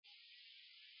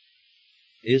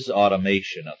Is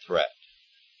automation a threat?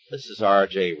 This is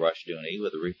R.J. Rushdoony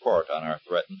with a report on our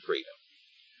threatened freedom.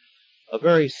 A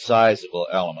very sizable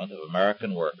element of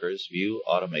American workers view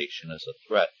automation as a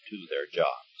threat to their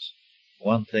jobs.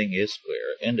 One thing is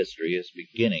clear, industry is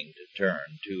beginning to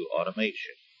turn to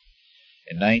automation.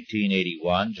 In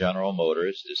 1981, General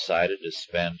Motors decided to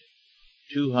spend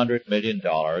 $200 million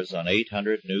on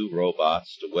 800 new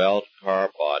robots to weld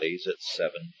car bodies at 7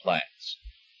 plants.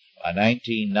 By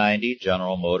 1990,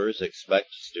 General Motors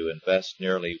expects to invest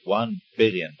nearly $1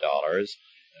 billion and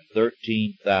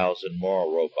 13,000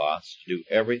 more robots to do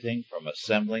everything from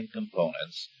assembling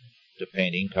components to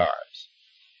painting cars.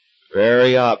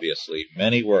 Very obviously,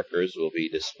 many workers will be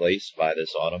displaced by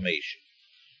this automation.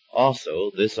 Also,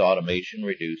 this automation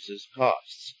reduces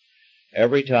costs.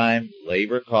 Every time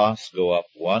labor costs go up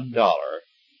 $1,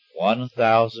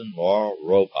 1,000 more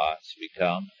robots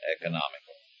become economical.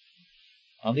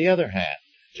 On the other hand,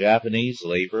 Japanese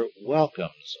labor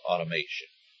welcomes automation.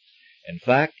 In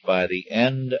fact, by the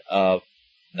end of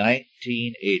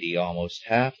 1980, almost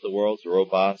half the world's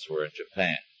robots were in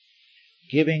Japan,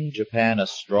 giving Japan a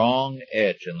strong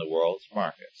edge in the world's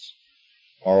markets.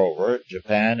 Moreover,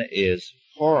 Japan is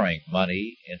pouring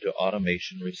money into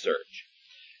automation research,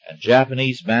 and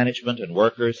Japanese management and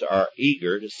workers are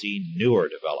eager to see newer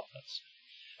developments.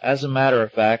 As a matter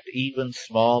of fact, even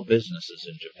small businesses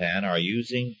in Japan are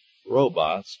using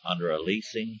robots under a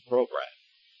leasing program.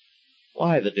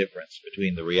 Why the difference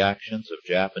between the reactions of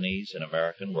Japanese and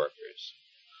American workers?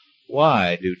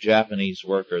 Why do Japanese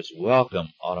workers welcome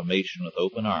automation with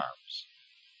open arms,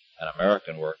 and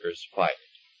American workers fight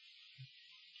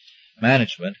it?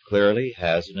 Management clearly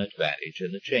has an advantage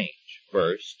in the change.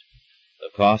 First,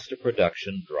 the cost of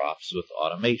production drops with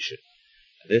automation.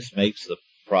 This makes the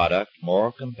product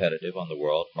more competitive on the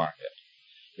world market.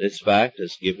 This fact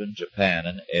has given Japan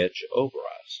an edge over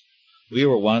us. We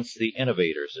were once the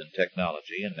innovators in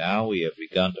technology, and now we have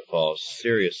begun to fall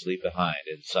seriously behind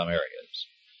in some areas.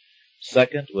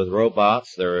 Second, with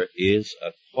robots there is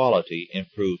a quality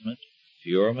improvement,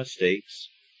 fewer mistakes,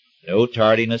 no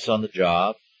tardiness on the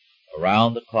job,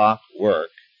 around-the-clock work,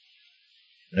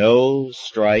 no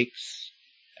strikes,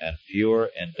 and fewer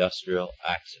industrial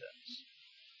accidents.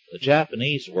 The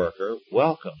Japanese worker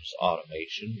welcomes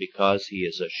automation because he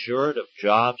is assured of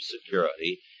job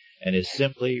security and is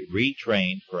simply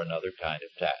retrained for another kind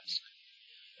of task.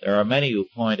 There are many who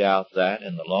point out that,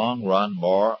 in the long run,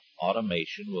 more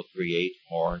automation will create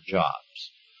more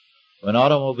jobs. When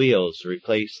automobiles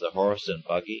replace the horse and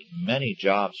buggy, many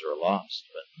jobs are lost,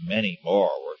 but many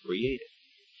more were created.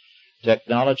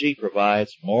 Technology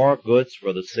provides more goods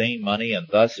for the same money and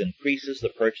thus increases the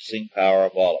purchasing power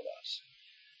of all of us.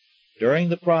 During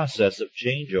the process of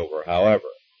changeover, however,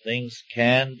 things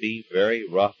can be very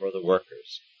rough for the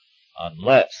workers,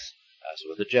 unless, as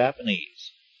with the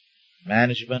Japanese,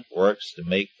 management works to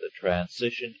make the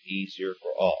transition easier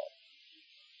for all.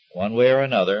 One way or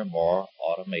another, more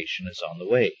automation is on the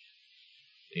way.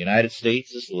 The United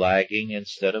States is lagging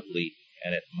instead of leading,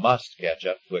 and it must catch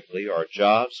up quickly or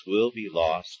jobs will be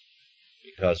lost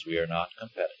because we are not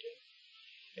competitive.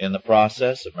 In the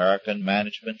process, American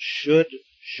management should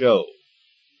show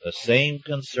the same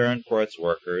concern for its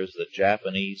workers that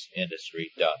Japanese industry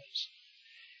does.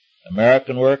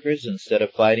 American workers, instead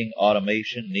of fighting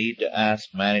automation, need to ask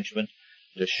management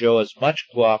to show as much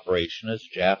cooperation as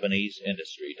Japanese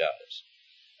industry does,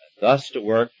 and thus to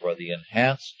work for the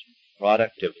enhanced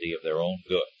productivity of their own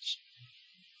goods.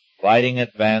 Fighting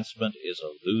advancement is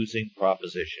a losing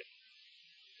proposition.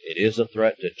 It is a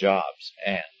threat to jobs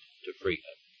and to freedom.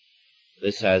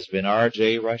 This has been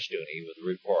R.J. Rushdoony with a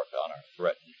report on our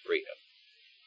threatened freedom.